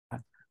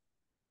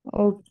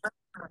Okay.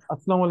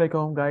 अस्सलाम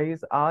वालेकुम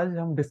guys. आज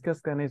हम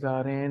डिस्कस करने जा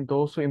रहे हैं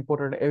 200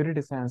 इम्पोर्टेंट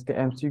एवरीडे साइंस के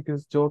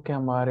एमसीक्यूज जो कि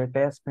हमारे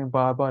टेस्ट में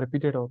बार बार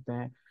रिपीटेड होते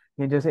हैं।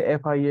 ये जैसे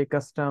एफआईए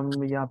कस्टम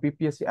या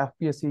पीपीएससी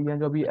एफपीएससी या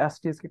जो अभी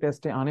एसटीएस की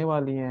टेस्टें आने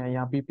वाली हैं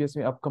या पीपीएससी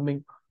में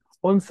अपकमिंग,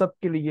 उन सब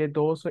के लिए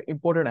 200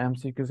 इम्पोर्टेंट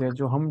एमसीक्यूज है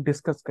जो हम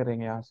डिस्कस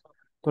करेंगे आज।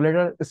 तो let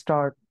us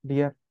start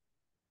dear.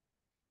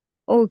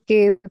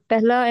 Okay,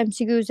 पहला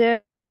एमसीक्यूज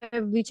है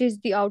which is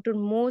the outer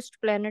most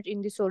planet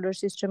in the solar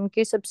system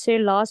के सबसे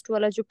लास्ट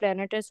वाला जो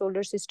प्लेनेट है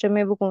सोलर सिस्टम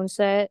में वो कौन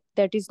सा है?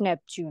 That is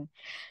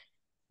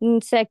Neptune.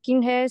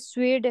 सेकंड है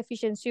स्वे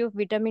deficiency of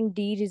vitamin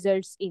D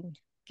results in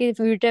कि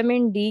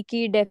विटामिन डी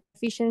की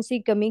डेफिशिएंसी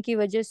कमी की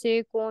वजह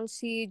से कौन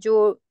सी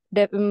जो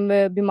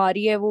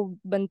बीमारी है वो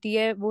बनती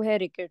है, वो है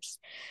rickets.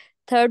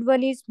 Third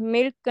one is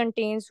milk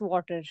contains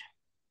water.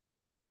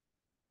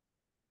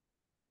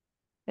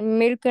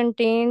 Milk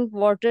contain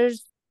water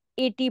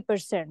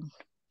 80%।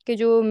 कि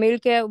जो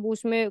मिल्क है वो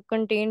उसमें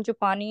कंटेन जो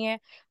पानी है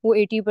वो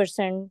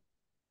 80%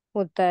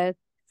 होता है।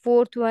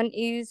 फोर्थ वन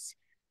इज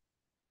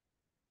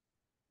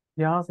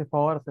यहाँ से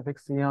फॉर से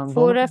फिक्स यहाँ दोनों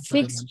फॉर अ में से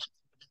fix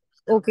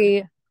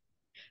okay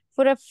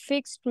for a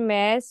fixed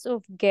mass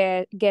of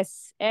gas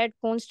at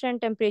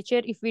constant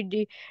temperature, if we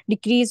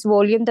decrease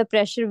volume the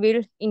pressure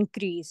will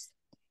increase.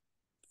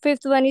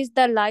 Fifth one is the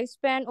life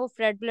span of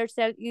red blood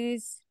cell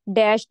is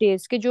dash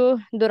days के जो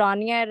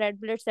दौरानिया है red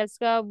blood cells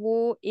का वो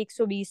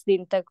 120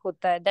 दिन तक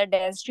होता है। The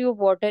density of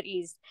water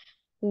is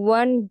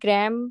 1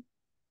 ग्राम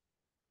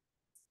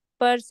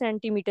पर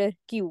सेंटीमीटर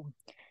क्यूब।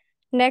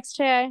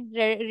 नेक्स्ट है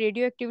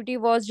radio activity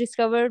was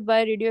discovered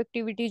by radio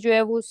activity जो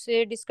है वो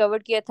उससे डिस्कवर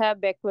किया था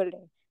बैकवर्ल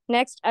ने।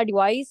 Next a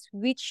device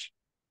which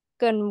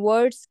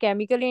converts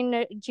chemical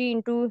energy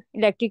into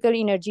electrical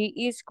energy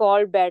is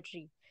called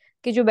battery.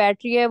 कि जो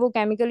बैटरी है वो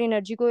केमिकल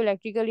एनर्जी को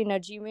इलेक्ट्रिकल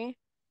एनर्जी में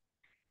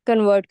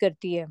कन्वर्ट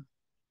करती है।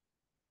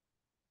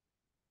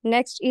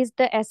 Next is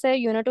the SI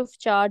unit of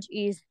charge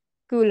is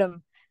coulomb.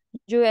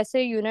 जो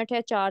एसआई यूनिट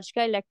है चार्ज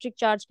का, इलेक्ट्रिक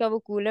चार्ज का, वो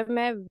कूलम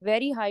है।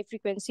 Very high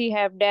frequency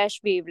have dash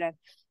wavelength.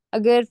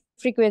 अगर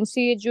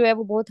फ्रीक्वेंसी जो है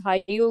वो बहुत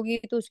हाई होगी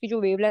तो उसकी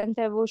जो वेवलेंथ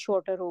है वो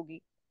शॉर्टर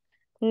होगी।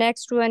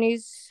 Next one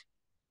is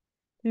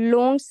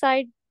long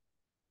side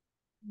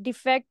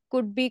defect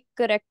could be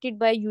corrected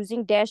by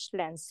using dash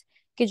lens.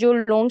 कि जो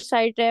लॉन्ग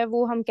साइड है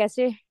वो हम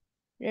कैसे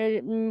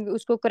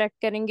उसको करेक्ट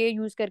करेंगे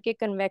यूज करके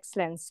convex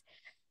lens.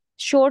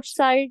 Short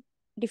side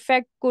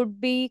defect could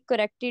be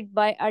corrected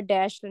bye a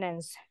dash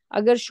lens.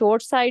 अगर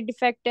शॉर्ट साइड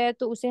डिफेक्ट है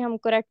तो उसे हम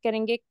करेक्ट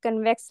करेंगे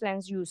कन्वेक्स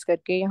लेंस यूज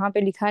करके। यहाँ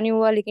पे लिखा नहीं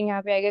हुआ लेकिन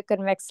यहाँ पे आएगा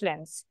कन्वेक्स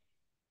लेंस।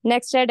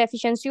 नेक्स्ट है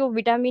deficiency of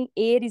vitamin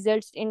A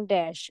results in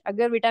dash.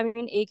 अगर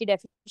विटामिन ए की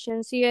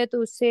डेफिशिएंसी है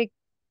तो उससे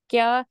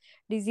क्या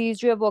डिजीज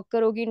जो है वो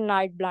अक्कर होगी?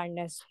 Night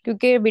blindness.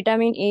 क्योंकि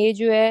विटामिन ए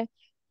जो है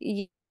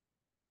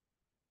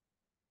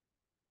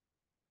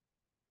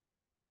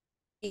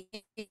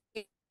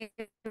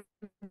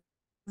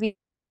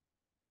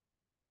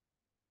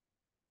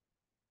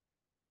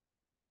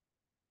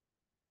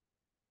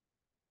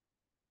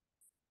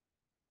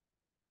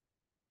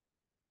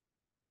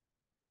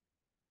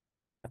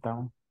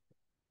बताऊँ।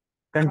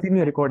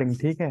 कंटिन्यू रिकॉर्डिंग,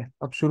 ठीक है?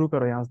 अब शुरू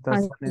करो यहाँ से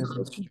हाँ 10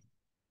 से। जी।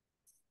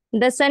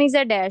 The sun is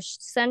a dash.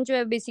 सन जो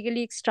है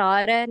बेसिकली एक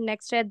स्टार है।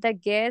 नेक्स्ट है the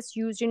gas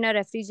used in a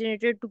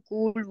refrigerator to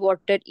cool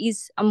water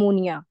is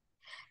ammonia.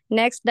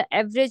 Next the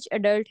average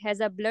adult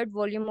has a blood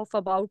volume of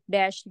about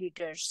dash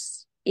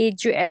litres. एक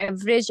जो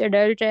average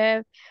adult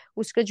है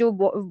उसका जो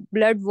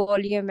ब्लड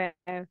वॉल्यूम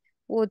है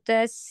वो होता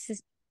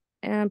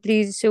है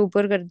प्लीज इसे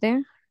ऊपर कर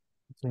दें।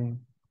 जी,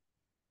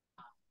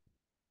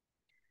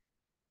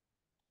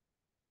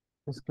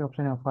 इसके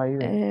ऑप्शन है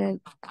 5 है।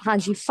 हाँ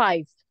जी,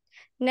 5।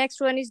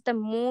 Next one is the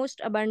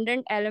most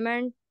abundant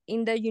element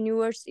in the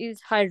universe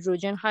is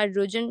hydrogen.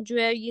 Hydrogen जो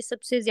है ये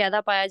सबसे ज्यादा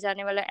पाया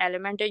जाने वाला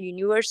एलिमेंट है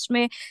यूनिवर्स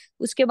में।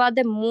 उसके बाद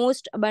the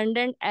most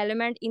abundant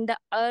element in the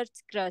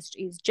earth crust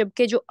is,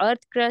 जबकि जो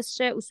अर्थ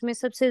क्रस्ट है उसमें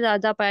सबसे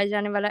ज्यादा पाया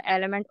जाने वाला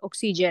एलिमेंट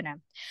ऑक्सीजन है।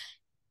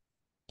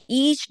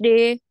 Each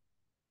day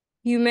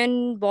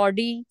human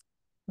body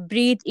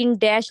breathe in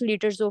dash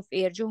litres of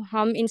air. जो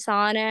हम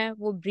इंसान हैं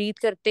वो ब्रीथ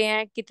करते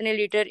हैं कितने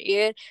litre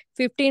air?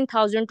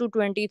 15,000 to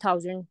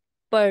 20,000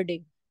 per day.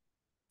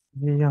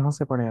 ये यहाँ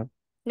से पढ़े आप।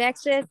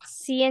 नेक्स्ट है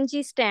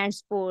CNG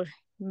stands for.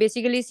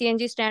 Basically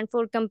CNG stand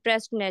for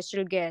compressed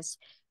natural gas.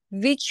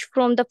 Which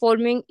from the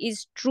following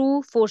is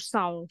true for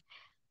sound?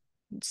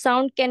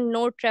 Sound can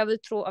not travel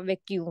through a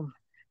vacuum.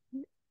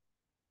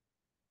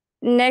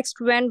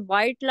 Next, when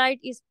white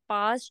light is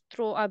passed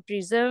through a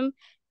prism,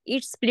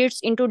 it splits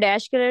into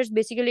dash colors.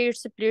 Basically, it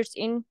splits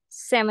in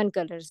 7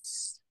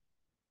 colors.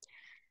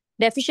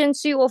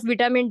 Deficiency of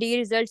vitamin D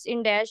results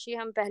in dash, ये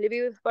हम पहले भी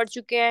पढ़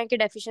चुके हैं कि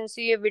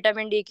deficiency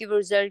vitamin D की वो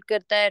रिजल्ट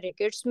करता है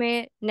रिकेट्स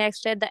में।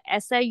 नेक्स्ट है the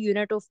SI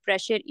unit of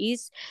pressure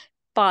is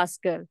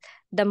pascal.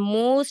 The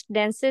most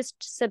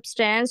densest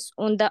substance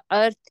on the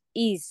earth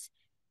is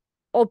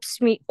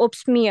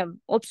ओप्समियम।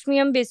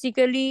 ओप्समियम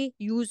basically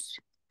use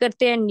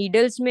करते हैं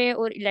नीडल्स में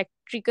और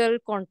इलेक्ट्रिकल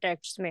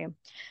कॉन्ट्रैक्ट्स में।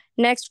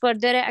 नेक्स्ट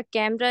फर्दर है a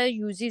camera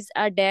uses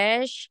a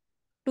dash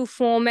to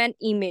form an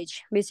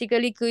image.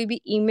 Basically कोई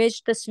भी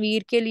image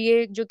तस्वीर के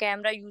लिए जो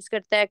कैमरा यूज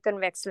करता है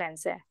कन्वेक्स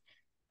लेंस है।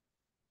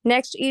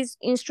 Next is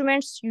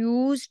instruments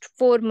used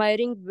for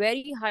measuring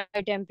very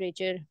high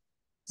temperature.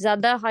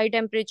 ज्यादा हाई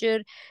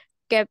टेम्परेचर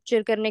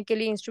कैप्चर करने के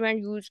लिए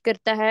इंस्ट्रूमेंट यूज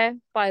करता है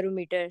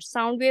pyrometer.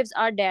 Sound waves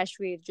are dash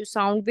wave. जो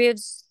साउंड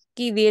वेव्स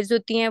की वेव्स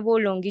होती हैं वो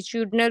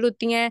लॉन्गिट्यूडनल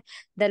होती हैं।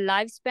 The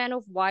life span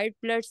of white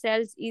blood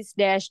cells is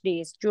dash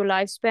days. जो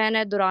लाइफ स्पैन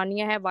है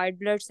दौरानिया है वाइट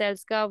ब्लड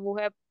सेल्स का वो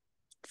है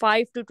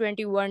 5 to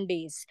 21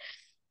 days।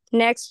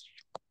 Next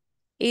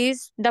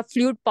is the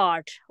fluid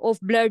part of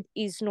blood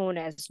is known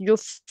as. जो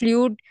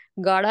फ्लूइड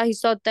गाढ़ा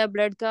हिस्सा होता है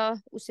ब्लड का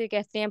उसे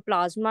कहते हैं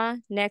प्लाज्मा।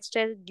 नेक्स्ट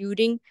है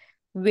during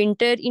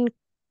winter in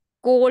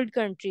cold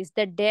countries the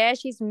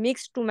dash is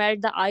mix to melt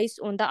the ice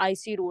on the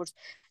icy roads.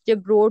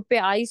 जब रोड पे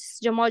आइस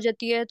जमा हो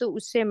जाती है तो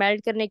उससे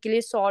मेल्ट करने के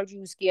लिए सॉल्ट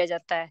यूज किया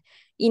जाता है।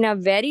 इन a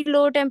very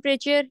low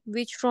temperature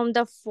which from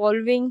the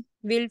following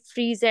will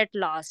freeze at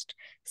last.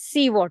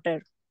 C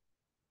water.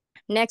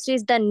 Next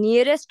is the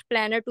nearest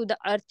planet to the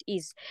earth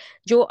is.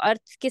 जो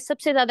अर्थ के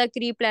सबसे ज्यादा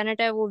करीब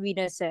प्लैनेट है वो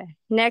वीनस है।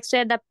 नेक्स्ट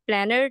है the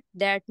planet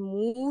that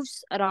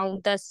moves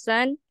around the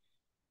sun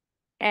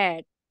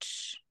eight.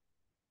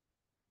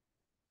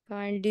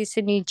 Kindly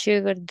से नीचे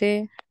कर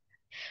दे।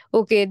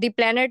 Okay, the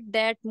planet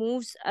that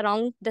moves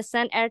around the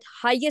sun at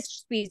highest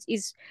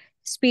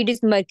speed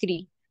is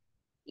Mercury.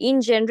 In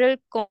general,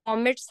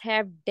 comets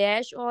have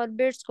dash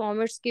orbits.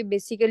 Comets के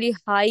basically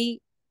high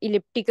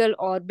elliptical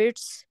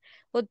orbits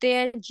होते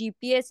हैं।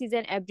 GPS is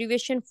an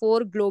abbreviation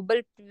for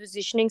global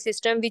positioning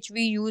system which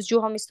we use जो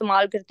हम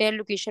इस्तेमाल करते हैं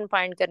location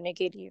find करने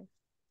के लिए।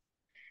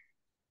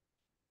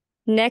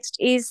 Next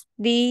is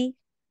the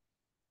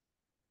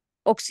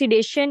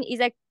oxidation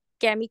is a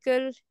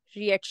chemical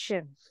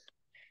reaction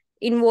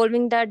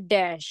involving the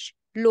dash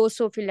loss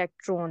of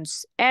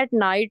electrons. At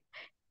night,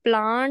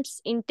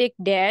 plants intake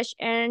dash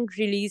and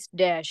release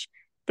dash।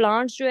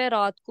 Plants जो है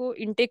रात को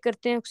इनटेक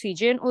करते हैं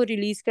ऑक्सीजन और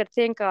रिलीज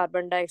करते हैं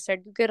कार्बन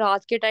डाइऑक्साइड क्योंकि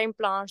रात के टाइम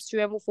प्लांट्स जो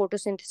है वो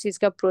फोटोसिंथेसिस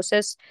का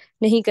प्रोसेस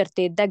नहीं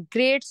करते। The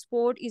great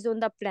spot is on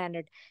the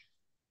planet.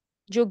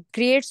 जो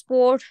ग्रेट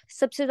स्पॉट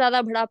सबसे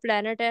ज्यादा बड़ा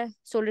प्लैनेट है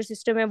सोलर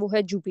सिस्टम में वो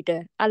है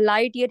Jupiter. A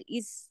light year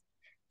is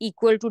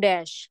equal to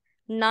dash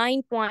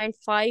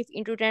 9.5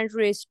 into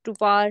 10 to the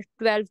power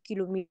 12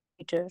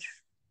 kilometre.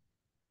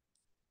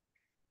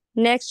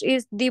 Next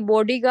is the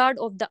bodyguard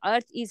of the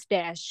earth is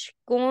dash.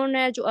 कौन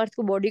है जो अर्थ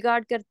को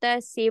बॉडीगार्ड करता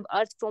है save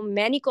earth from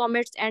many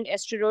comets and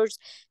asteroids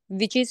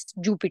which is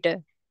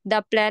Jupiter. The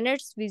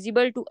planets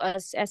visible to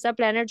us. ऐसा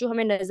planet जो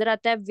हमें नजर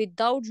आता है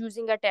विदाउट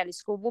यूजिंग अ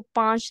टेलीस्कोप वो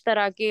 5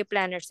 तरह के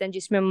प्लैनेट्स हैं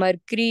जिसमें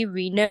mercury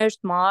Venus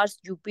Mars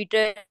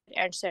Jupiter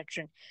and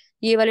Saturn.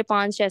 ये वाले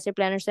 5 ऐसे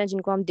प्लैनेट्स हैं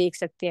जिनको हम देख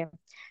सकते हैं।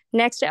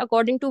 Next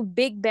according to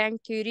big bang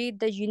theory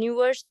the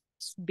universe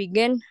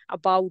begin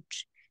about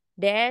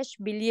dash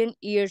billion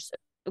years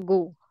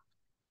go.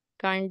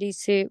 Kindly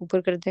से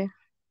ऊपर कर दे।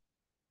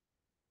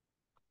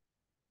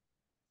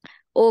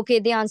 Okay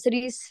the answer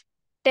is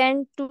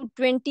 10 to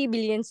 20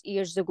 billion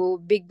years ago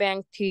big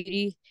bang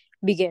theory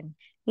began।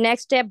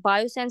 Next है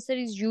biosensor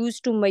is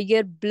use to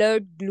major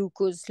blood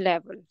glucose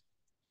level.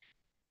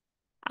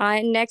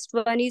 Next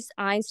one is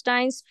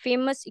Einstein's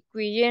famous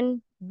equation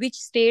which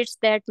states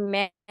that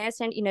mass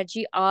and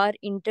energy are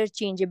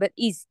interchangeable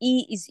is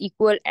E is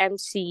equal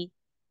mc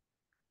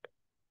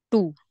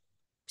 2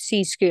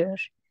 c square।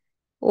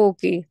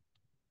 Okay,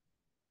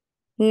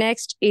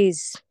 next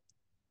is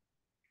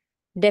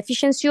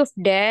deficiency of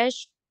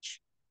dash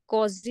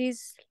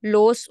causes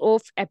loss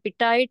of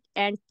appetite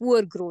and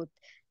poor growth।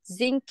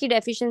 Zinc की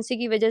deficiency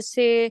की वजह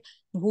से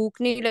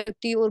भूख नहीं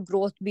लगती और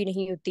growth भी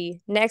नहीं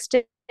होती। नेक्स्ट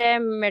है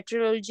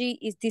metrology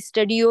is the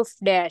study of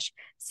dash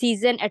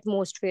season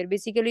atmosphere.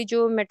 Basically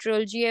जो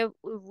मेट्रोलॉजी है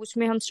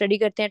उसमें हम स्टडी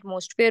करते हैं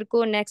एटमॉस्फेयर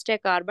को। नेक्स्ट है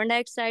carbon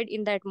dioxide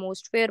in the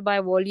atmosphere by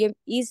volume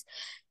is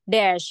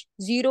dash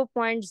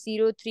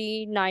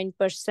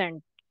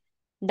 0.039%।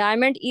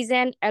 Diamond is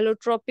an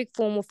allotropic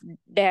form of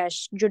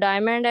dash. जो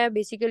डायमंड है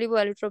बेसिकली वो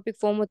एलोट्रोपिक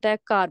फॉर्म होता है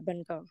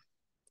कार्बन का।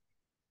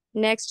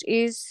 Next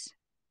is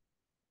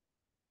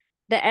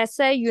the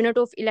SI unit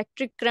of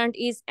electric current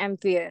is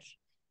ampere.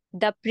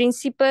 The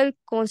principal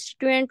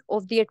constituent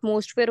of the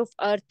atmosphere of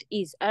earth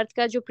is. अर्थ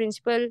का जो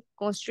principal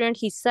constituent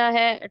हिस्सा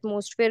है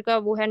एटमॉस्फेयर का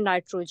वो है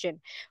nitrogen.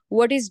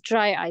 What is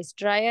dry ice.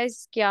 Dry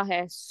ice क्या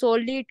है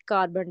solid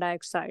carbon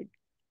dioxide.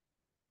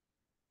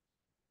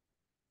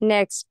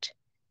 Next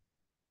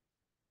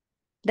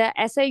the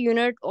SI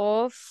unit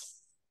of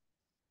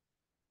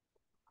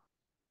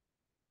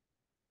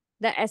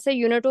the SI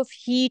unit of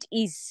heat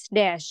is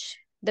dash.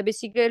 The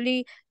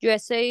basically जो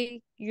एसआई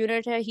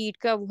यूनिट है हीट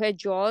का वो है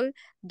जॉल।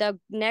 The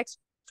next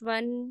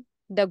one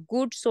the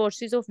good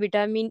sources of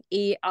vitamin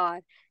A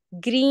R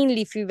green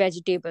leafy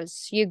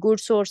vegetables. ये good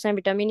source है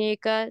vitamin A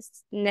का।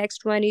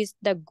 Next one is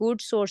the good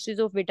sources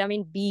of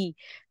vitamin B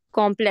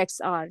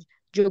complex are.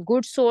 जो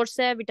good source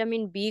है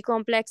vitamin B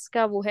complex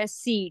का वो है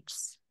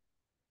seeds.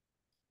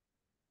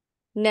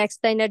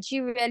 Next, the energy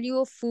value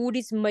of food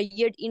is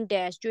measured in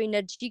dash, जो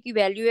energy की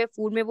value है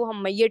food में वो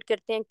हम measured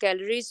करते हैं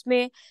कैलोरीज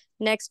में.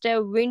 नेक्स्ट है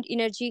wind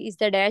energy is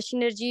the dash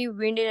energy,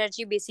 wind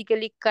energy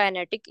basically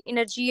kinetic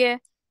energy है.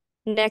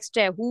 नेक्स्ट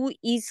है who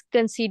is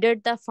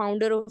considered the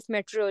founder of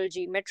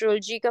metrology,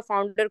 metrology का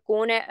फाउंडर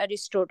कौन है,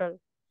 Aristotle.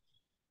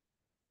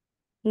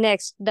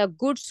 Next, the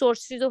good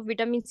sources of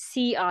vitamin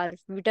C R,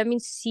 vitamin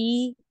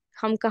C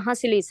हम कहाँ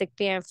से ले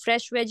सकते हैं,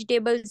 fresh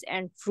vegetables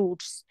and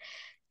fruits.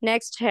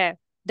 Next है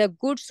the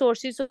good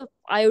sources of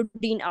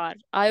iodine are,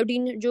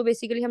 iodine जो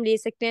बेसिकली हम ले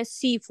सकते हैं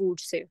सी फूड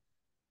से.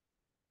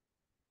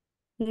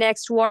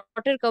 Next,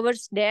 water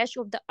covers dash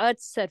of the earth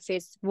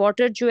surface,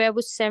 water जो है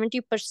वो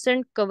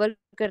 70% कवर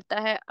करता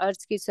है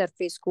अर्थ की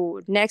सरफेस को.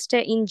 नेक्स्ट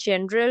है in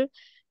general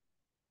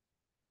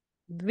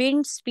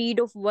wind speed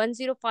of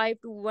 105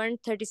 to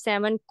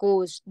 137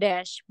 caused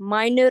dash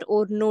minor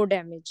or no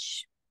damage.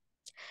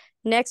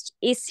 Next,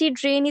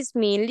 acid rain is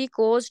mainly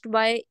caused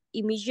by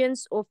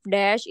emissions of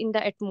dash in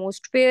the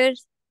atmosphere,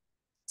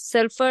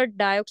 sulfur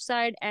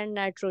dioxide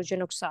and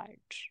nitrogen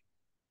oxide.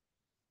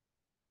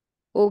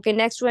 Okay,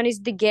 next one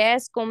is the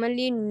gas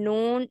commonly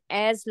known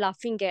as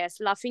laughing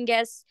gas. Laughing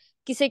gas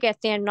किसे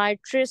कहते हैं,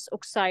 nitrous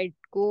oxide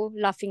को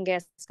laughing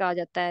gas कहा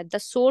जाता है. The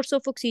source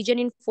of oxygen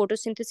in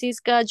photosynthesis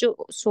का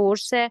जो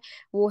source है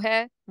वो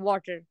है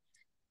water.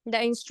 The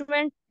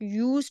instrument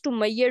use to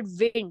Maihar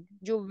wind,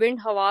 जो विंड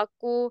हवा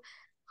को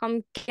हम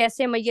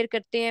कैसे मैयर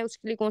करते हैं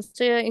उसके लिए कौन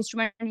सा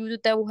इंस्ट्रूमेंट यूज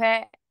होता है, वो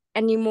है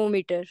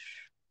anemometer.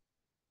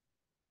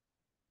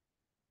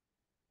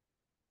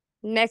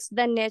 Next, the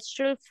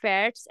natural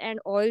fats and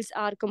oils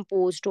are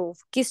composed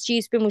of, किस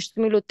चीज पे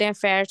मुश्तमिल होते हैं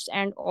फैट्स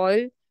एंड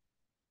ऑयल.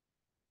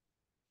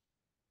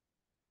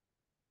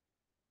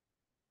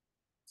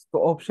 तो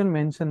ऑप्शन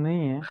मेंशन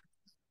नहीं है.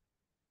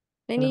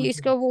 नहीं नहीं,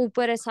 इसका वो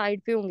ऊपर है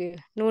साइड पे होंगे.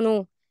 नो नो,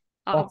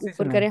 आप ऊपर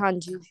ऑक्सीजन है. करें, हाँ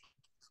जी.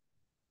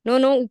 नो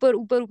नो, ऊपर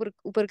ऊपर ऊपर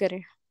ऊपर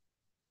करें,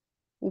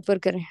 ऊपर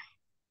करें.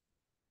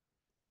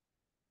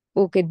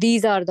 Okay,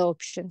 these are the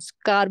options,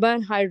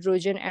 carbon,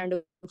 hydrogen and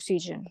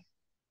oxygen.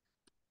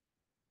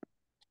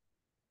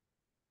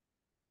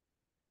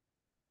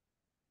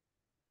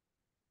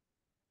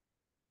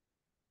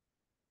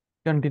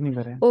 Continue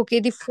करें. Okay,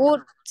 the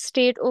fourth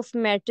state of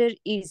matter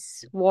is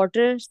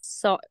water.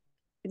 So,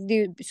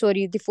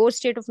 the fourth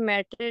state of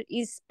matter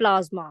is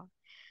plasma.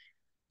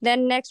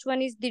 Then next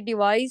one is the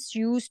device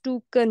used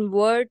to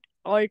convert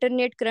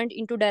alternate current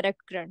into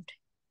direct current.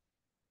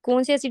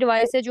 कौन सी ऐसी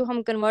device है जो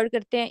हम convert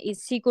करते हैं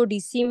AC को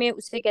DC में,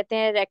 उसे कहते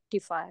हैं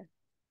rectifier.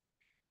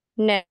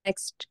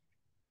 Next,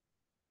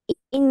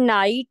 in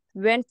night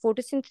when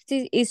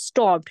photosynthesis is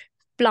stopped,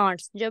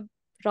 plants जब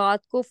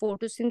रात को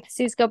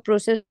फोटोसिंथेसिस का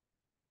प्रोसेस,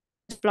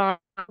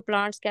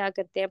 प्लांट्स क्या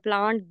करते हैं,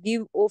 plant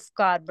give of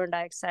carbon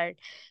dioxide,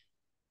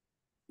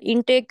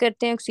 intake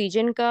करते हैं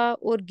ऑक्सीजन का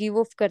और गिव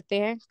ऑफ करते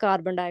हैं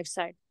carbon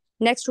dioxide.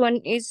 Next one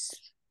is,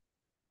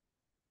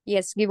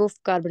 yes, give of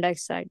carbon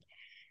dioxide.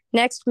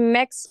 Next,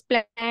 max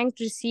Planck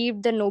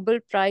received the Nobel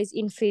prize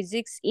in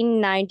physics in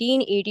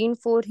 1918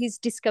 for his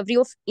discovery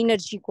of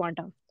energy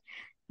quantum.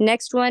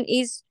 Next one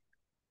is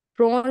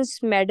bronze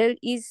medal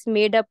is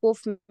made up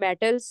of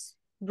metals,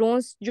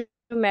 bronze जो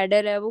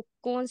medal है वो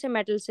कौन से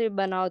metal से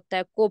बना होता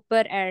है,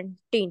 copper and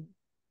tin.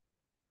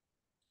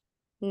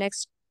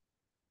 Next,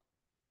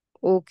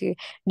 okay,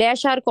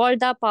 dash are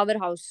called the power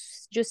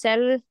house, जो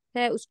सेल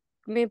है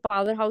उसमें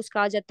पावर हाउस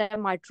कहा जाता है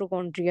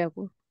माइटोकॉन्ड्रिया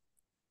को.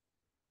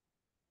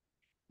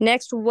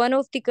 Next, one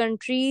of the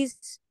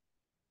countries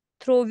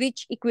through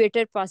which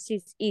equator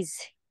passes is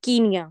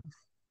Kenya,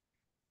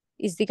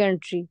 is the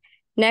country.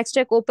 Next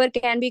है copper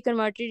can be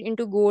converted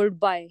into gold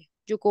bye,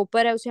 जो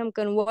copper है उसे हम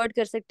कन्वर्ट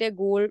कर सकते हैं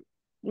गोल्ड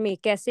में,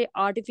 कैसे,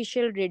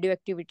 आर्टिफिशियल रेडियो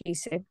एक्टिविटी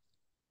से.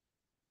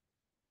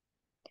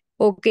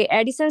 Okay,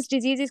 Edison's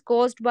disease is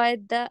caused by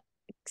the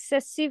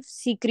excessive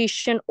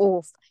secretion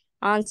of,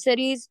 answer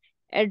is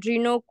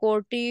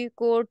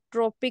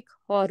adrenocorticotropic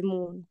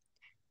hormone.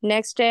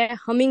 Next है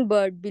humming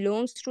bird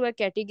belongs to a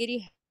category,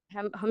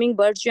 humming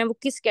bird जो है वो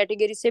किस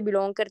कैटेगरी से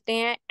बिलोंग करते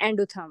हैं,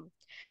 एंडोथर्म.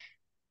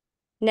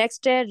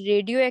 नेक्स्ट है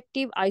radio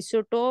active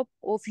isotope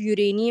of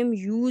uranium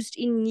used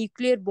in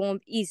nuclear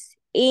bomb is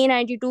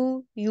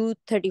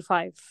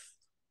A92U35.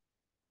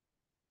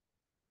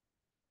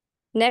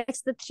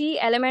 Next, the three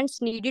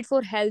elements needed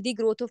for healthy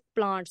growth of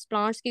plants,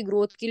 plants की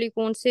growth के लिए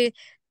कौन से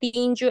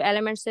तीन जो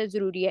एलिमेंट्स है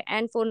जरूरी है,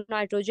 N for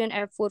nitrogen,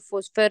 F for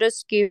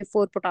phosphorus, K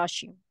for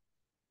potassium.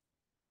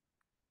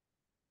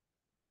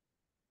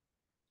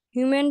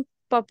 Human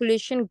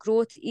population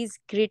growth is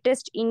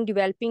greatest in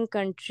developing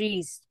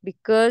countries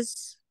because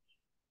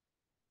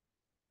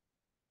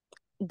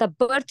the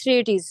birth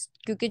rate is,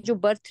 क्योंकि जो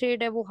birth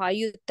rate है वो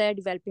हाई होता है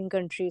developing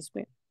countries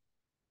में.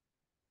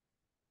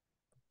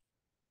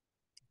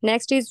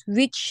 Next is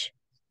which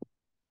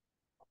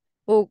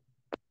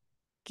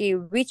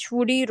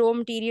woody raw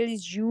material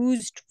is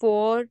used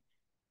for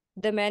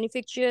the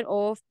manufacture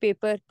of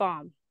paper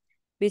palm.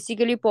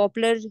 Basically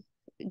popular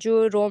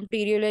जो raw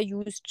material है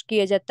used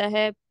किया जाता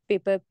है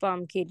paper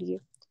palm के लिए.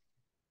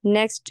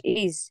 Next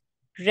is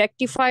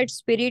rectified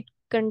spirit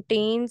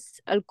contains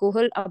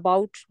alcohol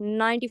about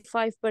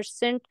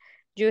 95%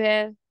 जो है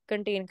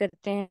contain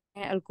करते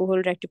हैं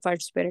alcohol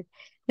rectified spirit.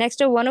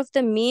 Next, one of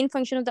the main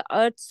function of the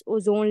Earth's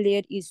ozone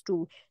layer is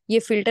to ये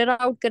filter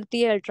out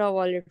करती है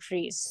ultraviolet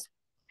rays.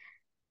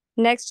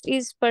 Next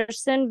is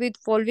person with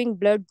following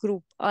blood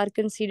group are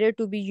considered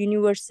to be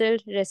universal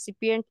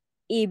recipient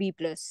AB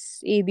plus,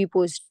 AB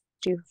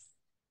positive.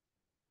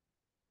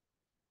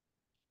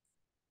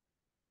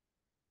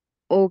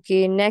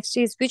 Okay, next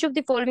is which of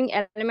the following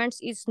elements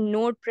is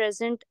not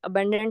present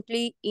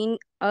abundantly in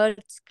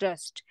Earth's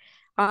crust?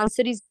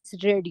 Answer is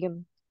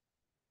radium.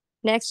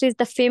 Next is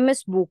the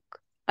famous book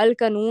Al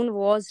Qanun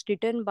was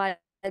written by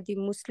the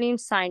Muslim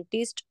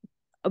scientist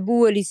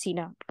Abu Ali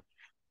Sina.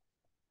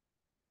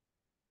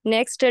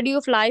 Next study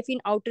of life in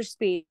outer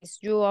space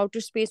जो outer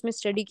space में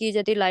study की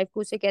जाती है life को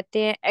उसे कहते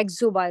हैं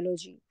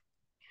exobiology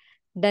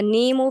the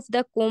name of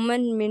the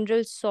common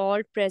mineral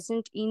salt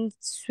present in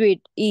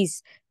sweet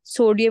is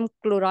sodium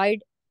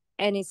chloride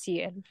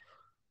NaCl.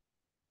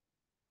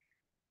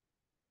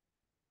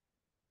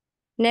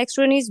 Next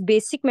one is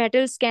basic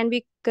metals can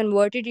be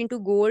converted into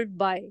gold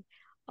by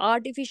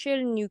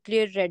artificial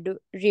nuclear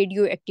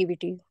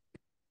radioactivity.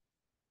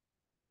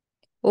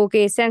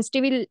 Okay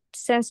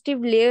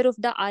sensitive layer of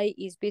the I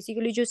is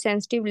basically जो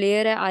sensitive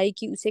layer है आई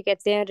की उसे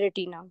कहते हैं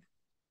retina.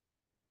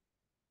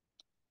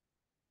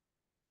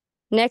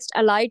 Next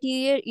a light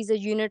year is a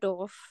unit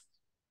of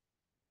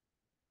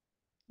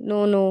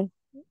no no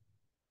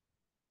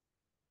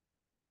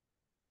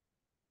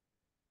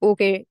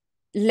okay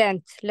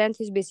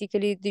length is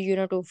basically the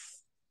unit of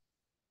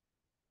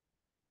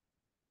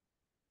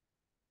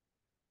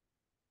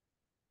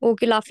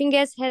okay laughing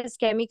gas has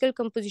chemical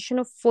composition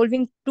of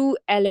following two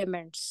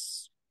elements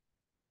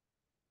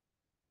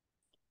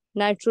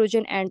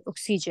nitrogen and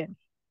oxygen.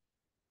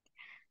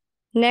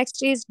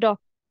 Next is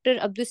Dr.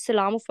 Abdul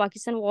Salam of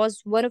Pakistan was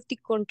one of the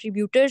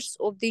contributors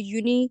of the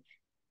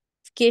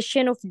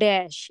unification of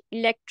dash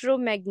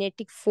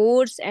electromagnetic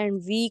force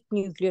and weak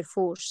nuclear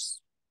force.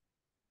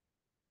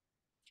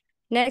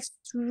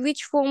 Next,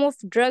 which form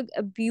of drug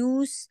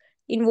abuse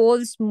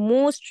involves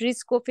most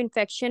risk of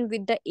infection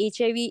with the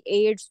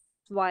HIV/AIDS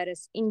virus?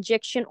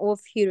 Injection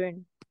of heroin.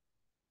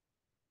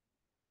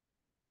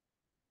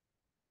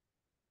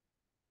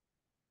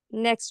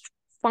 Next,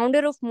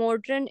 founder of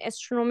modern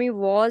astronomy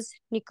was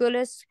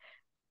Nicholas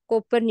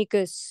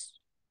Copernicus.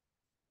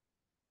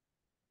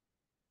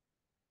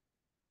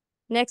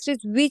 Next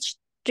is which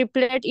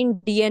triplet in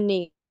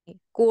DNA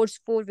codes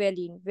for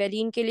valine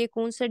valine के लिए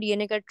कौन सा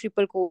DNA का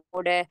triple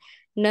code है?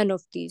 None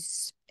of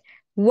this.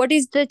 What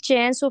is the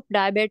chance of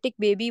diabetic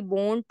baby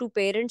born to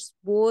parents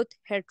both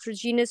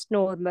heterogeneous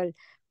normal?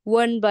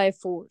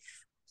 1/4.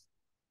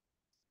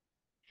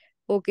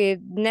 Okay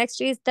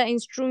next is the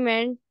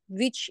instrument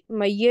which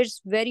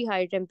measures very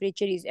high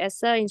temperature is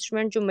ऐसा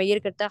instrument जो major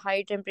करता है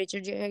high temperature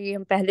जो है ये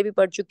हम पहले भी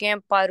पढ़ चुके हैं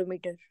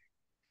pyrometer.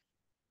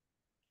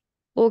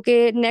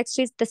 Okay, next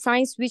is the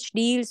science which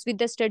deals with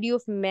the study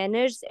of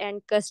manners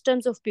and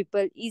customs of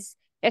people is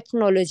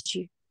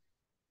ethnology.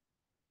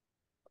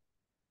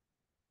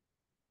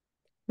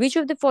 Which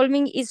of the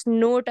following is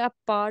not a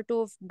part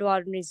of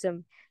Darwinism?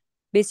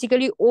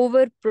 Basically,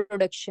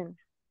 overproduction.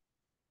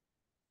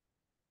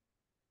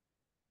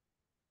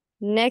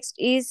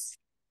 Next is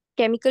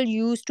chemical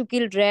used to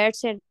kill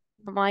rats and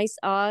mice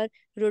are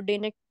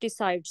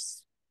rodenticides.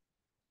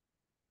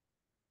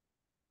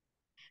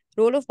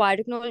 Role of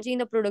biotechnology in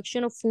the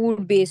production of food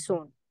based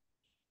on?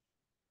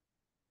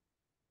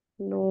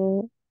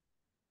 No.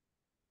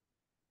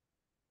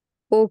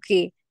 Okay,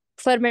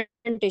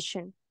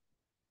 fermentation.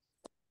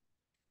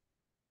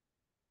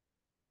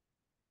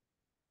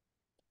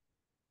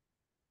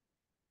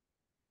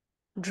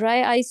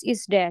 Dry ice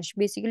is dash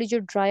basically जो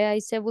dry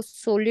ice है वो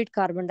solid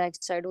carbon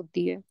dioxide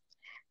होती है.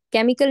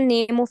 Chemical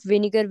name of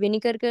vinegar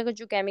vinegar का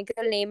जो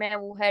chemical name है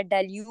वो है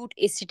डाइल्यूट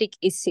एसिटिक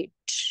एसिड.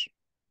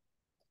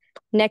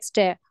 नेक्स्ट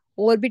है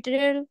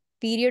orbital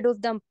period of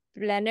the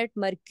planet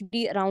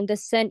Mercury around the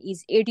sun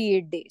is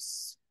 88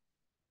 days.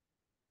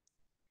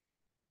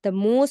 The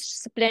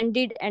most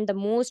splendid and the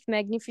most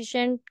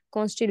magnificent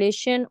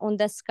constellation on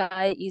the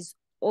sky is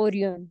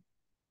Orion.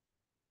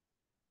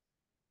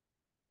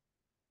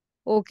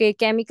 Okay,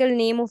 chemical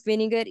name of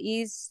vinegar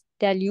is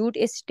dilute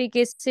acetic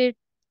acid.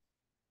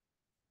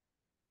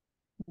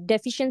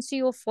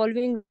 Deficiency of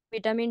following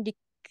vitamin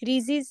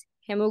decreases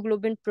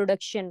hemoglobin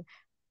production.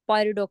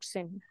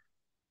 Pyridoxine.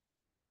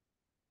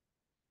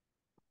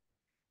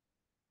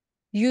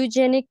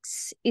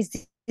 Eugenics is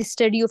the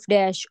study of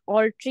dash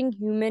altering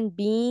human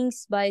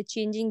beings by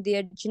changing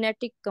their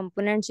genetic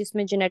components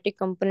जिसमें genetic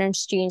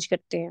components change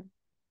करते हैं.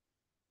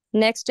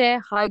 Next है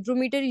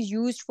hygrometer is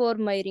used for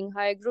measuring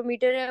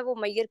hygrometer है वो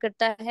major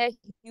करता है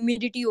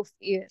humidity of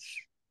air.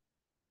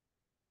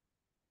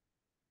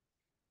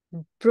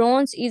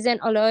 Bronze is an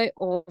alloy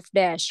of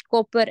dash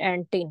copper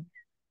and tin.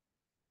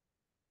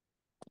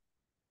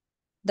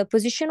 The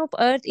position of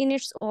Earth in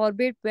its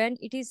orbit when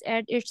it is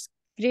at its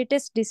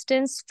greatest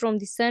distance from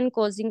the sun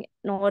causing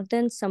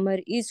northern summer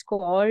is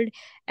called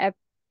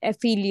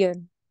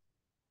aphelion.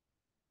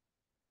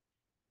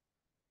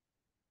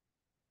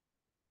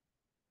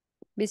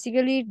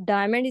 Basically,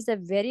 diamond is a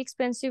very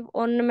expensive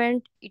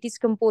ornament. It is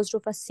composed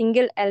of a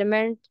single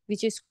element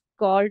which is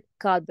called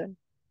carbon.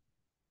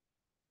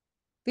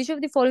 Which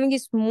of the following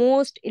is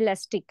most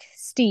elastic?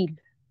 Steel.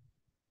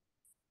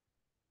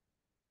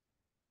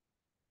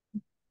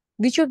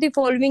 Which of the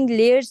following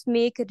layers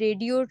make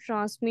radio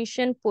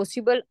transmission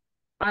possible?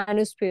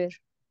 Ionosphere.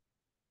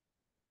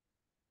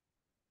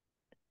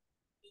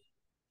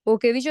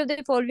 Okay, which of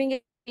the following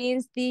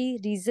explains the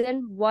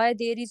reason why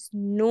there is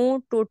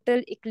no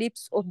total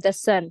eclipse of the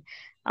sun?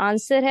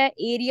 Answer है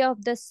area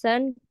of the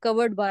sun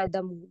covered by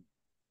the moon.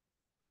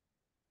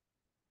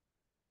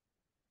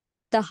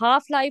 The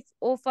half life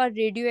of a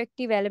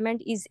radioactive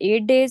element is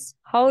 8 days.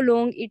 How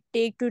long it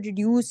take to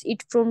reduce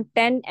it from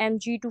 10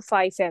 mg to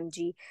 5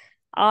 mg?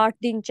 8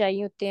 दिन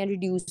चाहिए होते हैं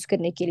reduce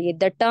करने के लिए.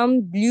 The term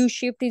blue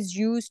shift is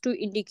used to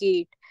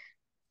indicate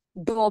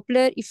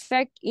Doppler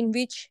effect in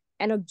which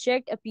an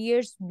object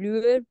appears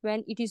bluer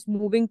when it is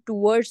moving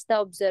towards the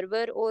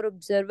observer or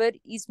observer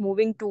is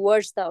moving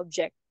towards the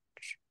object.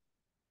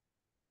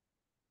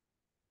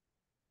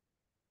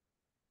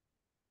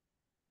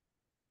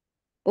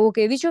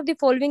 Okay, which of the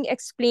following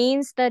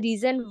explains the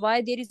reason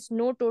why there is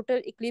no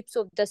total eclipse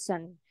of the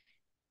sun?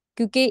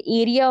 क्योंकि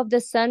area of the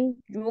सन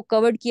वो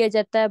covered किया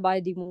जाता है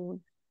by the moon.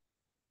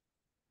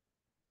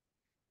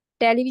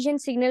 Television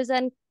signals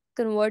are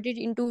converted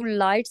into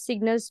light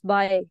signals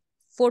bye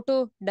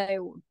photo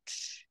diode.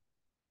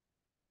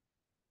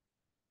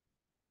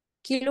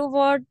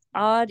 Kilowatt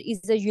hour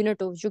is the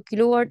unit of, जो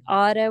kilowatt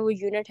hour है वो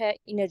unit है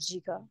energy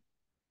का.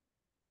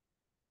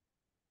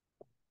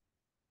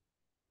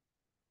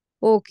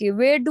 Okay,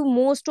 where do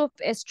most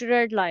of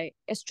asteroid lie?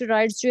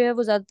 Asteroids जो है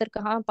वो ज्यादातर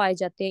कहाँ पाए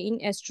जाते हैं? इन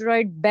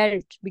asteroid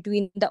belt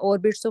between the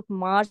orbits of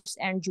Mars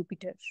and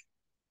Jupiter.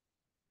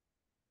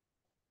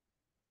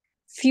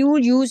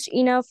 Fuel use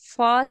in a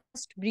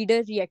fast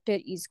breeder reactor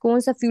is, कौन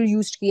सा फ्यूल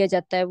यूज किया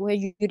जाता है? वो है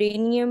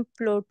uranium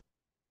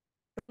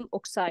plutonium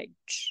oxide.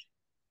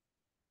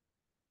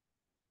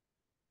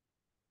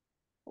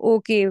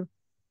 Okay,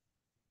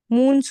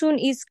 monsoon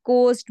is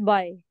caused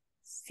by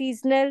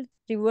seasonal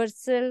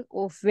reversal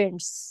of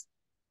winds.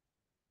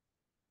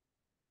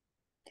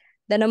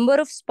 The number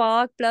of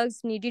spark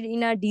plugs needed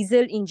in a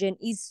diesel engine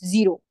is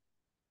 0.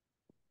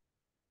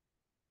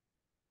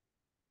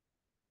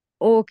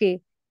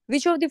 Okay.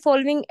 Which of the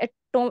following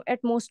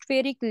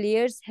atmospheric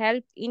layers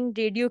help in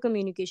radio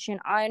communication?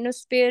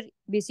 Ionosphere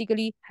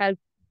basically help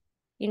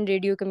in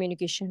radio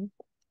communication.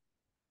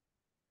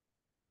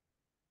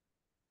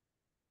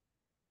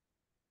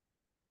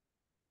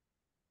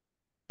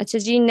 अच्छा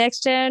जी,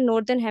 next है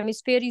northern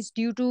hemisphere is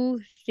due to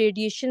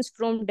radiations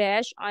from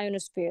dash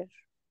ionosphere.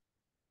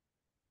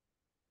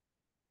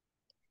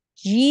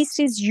 Yeast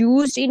is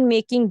used in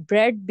making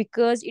bread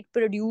because it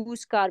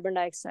produces carbon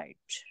dioxide.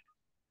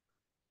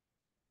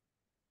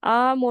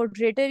 A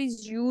moderator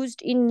is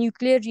used in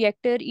nuclear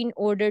reactor in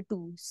order to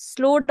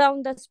slow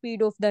down the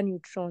speed of the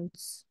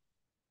neutrons.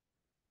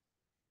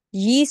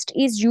 Yeast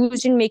is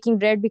used in making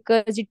bread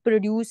because it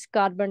produces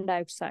carbon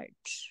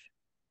dioxide.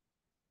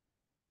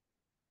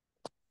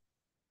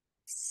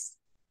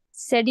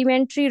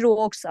 Sedimentary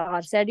rocks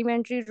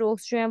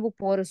जो हैं वो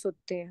porous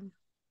होते हैं.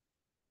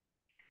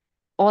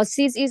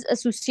 Ossis is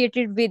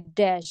associated with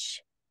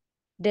dash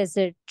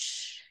desert.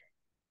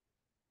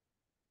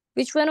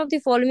 Which one of the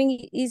following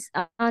is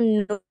a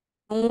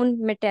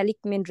non-metallic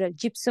mineral?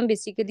 Gypsum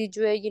basically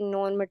जो है ये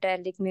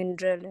non-metallic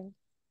mineral है.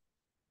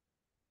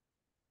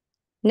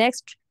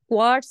 Next,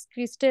 quartz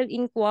crystal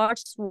in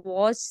quartz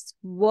was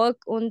work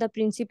on the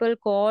principle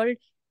called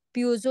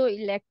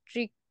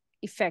piezoelectric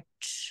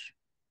effect.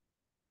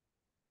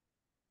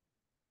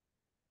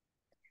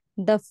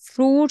 The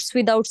fruits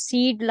without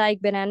seed like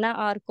banana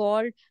are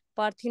called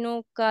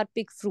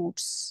parthenocarpic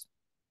fruits.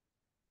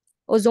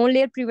 Ozone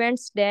layer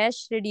prevents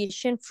dash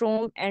radiation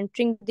from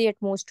entering the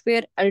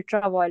atmosphere,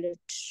 ultraviolet.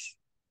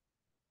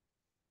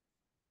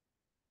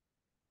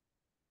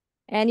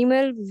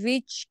 Animal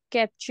which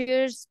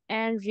captures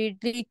and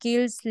readily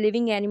kills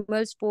living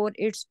animals for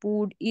its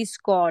food is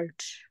called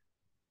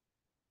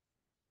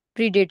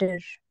predator.